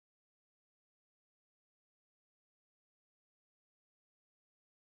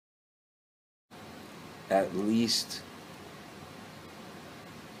at least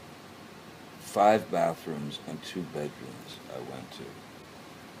 5 bathrooms and 2 bedrooms I went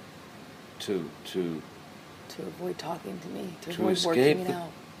to avoid talking to me, to avoid escape working it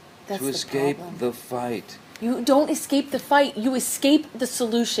out. That's to escape the problem. the fight. You don't escape the fight. You escape the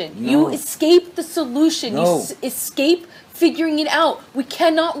solution. No. You escape the solution. No. You escape figuring it out. We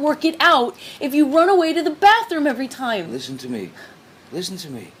cannot work it out if you run away to the bathroom every time. Listen to me. Listen to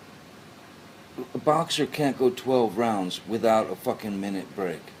me. A boxer can't go 12 rounds without a fucking minute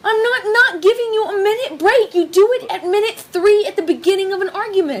break. I'm not giving you a minute break. You do it at minute 3 at the beginning of an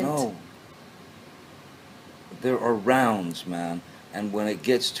argument. No. There are rounds, man. And when it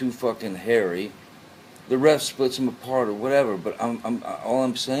gets too fucking hairy, the ref splits them apart or whatever. But all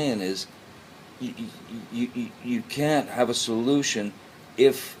I'm saying is, you can't have a solution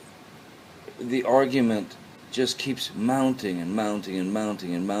if the argument just keeps mounting and mounting and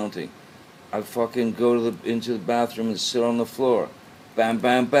mounting and mounting. I fucking go into the bathroom and sit on the floor. Bam,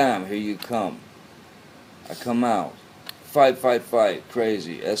 bam, bam, here you come. I come out. Fight,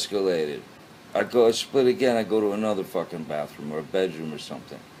 crazy, escalated. I split again, I go to another fucking bathroom or a bedroom or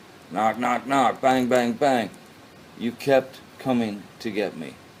something. Knock, knock, knock, bang, bang, bang. You kept coming to get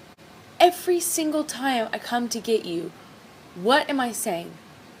me. Every single time I come to get you, what am I saying?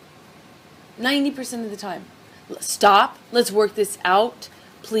 90% of the time. Stop, let's work this out.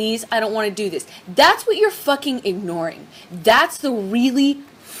 Please, I don't want to do this. That's what you're fucking ignoring. That's the really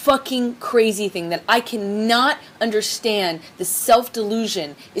fucking crazy thing that I cannot understand. The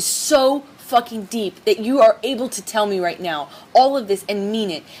self-delusion is so fucking deep that you are able to tell me right now all of this and mean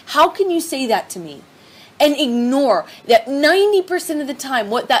it. How can you say that to me and ignore that 90% of the time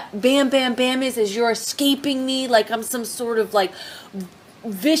what that bam bam bam is you're escaping me like I'm some sort of like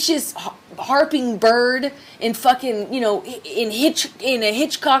vicious harping bird in fucking, you know, in a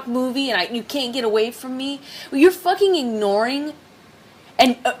Hitchcock movie and you can't get away from me? What you're fucking ignoring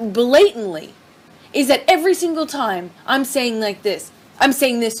and blatantly is that every single time I'm saying like this, I'm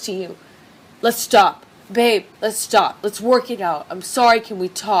saying this to you. Let's stop. Babe, let's stop. Let's work it out. I'm sorry, can we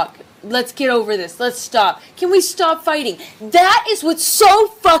talk? Let's get over this. Let's stop. Can we stop fighting? That is what's so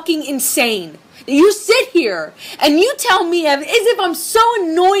fucking insane. You sit here and you tell me as if I'm so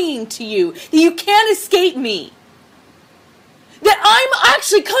annoying to you that you can't escape me. That I'm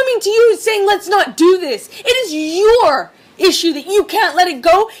actually coming to you and saying, let's not do this. It is your issue that you can't let it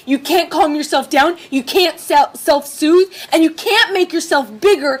go, you can't calm yourself down, you can't self-soothe, and you can't make yourself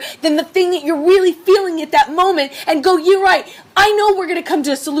bigger than the thing that you're really feeling at that moment and go, you're right, I know we're going to come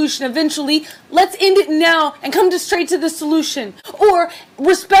to a solution eventually, let's end it now and come straight to the solution. Or,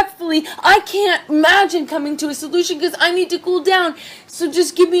 respectfully, I can't imagine coming to a solution because I need to cool down, so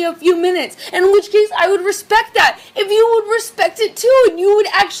just give me a few minutes. In which case, I would respect that. If you would respect it too, and you would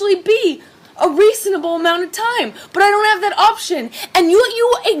actually be a reasonable amount of time, but I don't have that option. And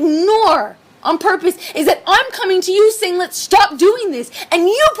you ignore on purpose is that I'm coming to you saying let's stop doing this, and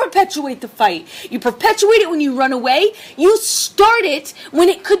you perpetuate the fight. You perpetuate it when you run away. You start it when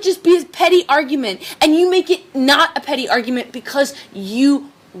it could just be a petty argument, and you make it not a petty argument because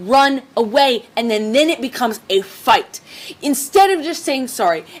you run away, and then it becomes a fight. Instead of just saying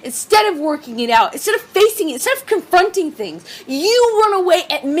sorry, instead of working it out, instead of facing it, instead of confronting things, you run away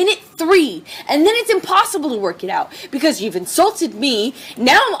at minute 3, and then it's impossible to work it out because you've insulted me,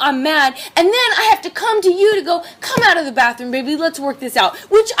 now I'm mad, and then I have to come to you to go, come out of the bathroom, baby, let's work this out,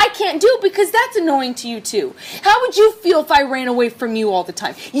 which I can't do because that's annoying to you too. How would you feel if I ran away from you all the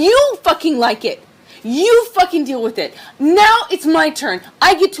time? You fucking like it. You fucking deal with it. Now it's my turn.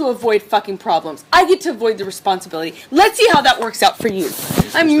 I get to avoid fucking problems. I get to avoid the responsibility. Let's see how that works out for you.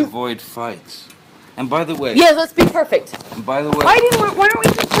 Avoid fights. And by the way... Yeah, let's be perfect. And by the way... Why don't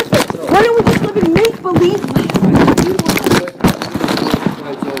we be perfect? Why don't we just live in make-believe land?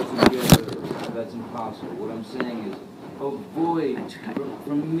 That's impossible. What I'm saying is, avoid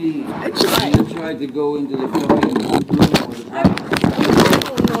from me. I tried. You tried to go into the fucking room or the bathroom.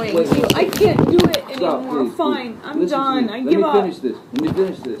 Annoying too. I can't do it anymore. Please, fine. please. I'm done. I give up. Let me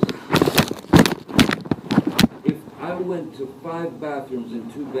finish this. If I went to 5 bathrooms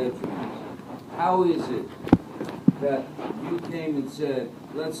and 2 bedrooms, how is it that you came and said,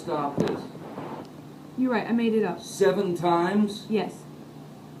 let's stop this? You're right. I made it up. 7 times? Yes.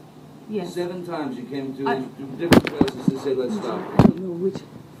 Yes. 7 times you came to different places to say, let's stop I don't know which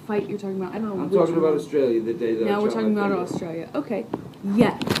fight you're talking about. I don't know. I'm talking about Australia the day that now we're talking about Australia. Okay.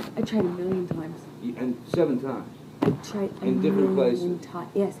 Yes. I tried a million times. And 7 times. I tried in different places.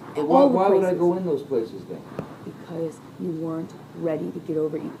 Yes. But why would I go in those places then? because you weren't ready to get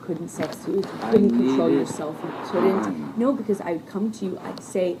over it. You couldn't self-soothe. You couldn't control yourself. You couldn't. No, because I'd come to you. I'd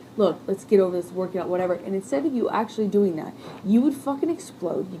say, look, let's get over this, work it out, whatever. And instead of you actually doing that, you would fucking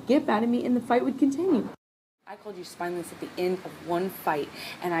explode. You'd get mad at me, and the fight would continue. I called you spineless at the end of one fight,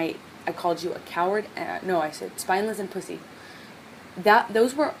 and I called you a coward. No, I said spineless and pussy.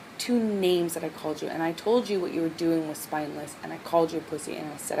 Those were two names that I called you, and I told you what you were doing was spineless, and I called you a pussy,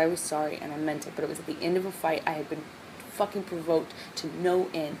 and I said I was sorry, and I meant it, but it was at the end of a fight. I had been fucking provoked to no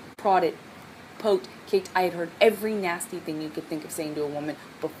end, prodded, poked, kicked. I had heard every nasty thing you could think of saying to a woman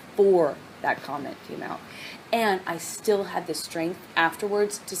before that comment came out. And I still had the strength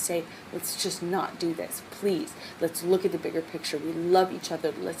afterwards to say, let's just not do this, please. Let's look at the bigger picture. We love each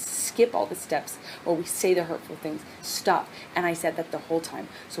other. Let's skip all the steps where we say the hurtful things. Stop. And I said that the whole time.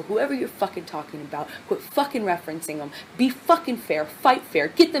 So whoever you're fucking talking about, quit fucking referencing them. Be fucking fair. Fight fair.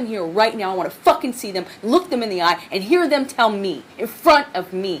 Get them here right now. I want to fucking see them, look them in the eye, and hear them tell me, in front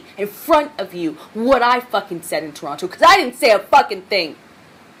of me, in front of you, what I fucking said in Toronto. Because I didn't say a fucking thing.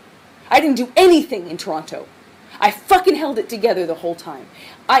 I didn't do anything in Toronto. I fucking held it together the whole time.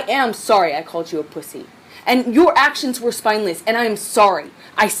 I am sorry I called you a pussy. And your actions were spineless, and I am sorry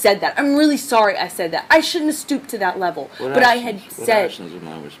I said that. I'm really sorry I said that. I shouldn't have stooped to that level. But I had said... What actions of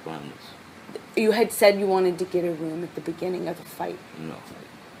mine were spineless? You had said you wanted to get a room at the beginning of the fight. No.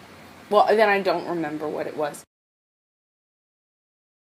 Well, then I don't remember what it was.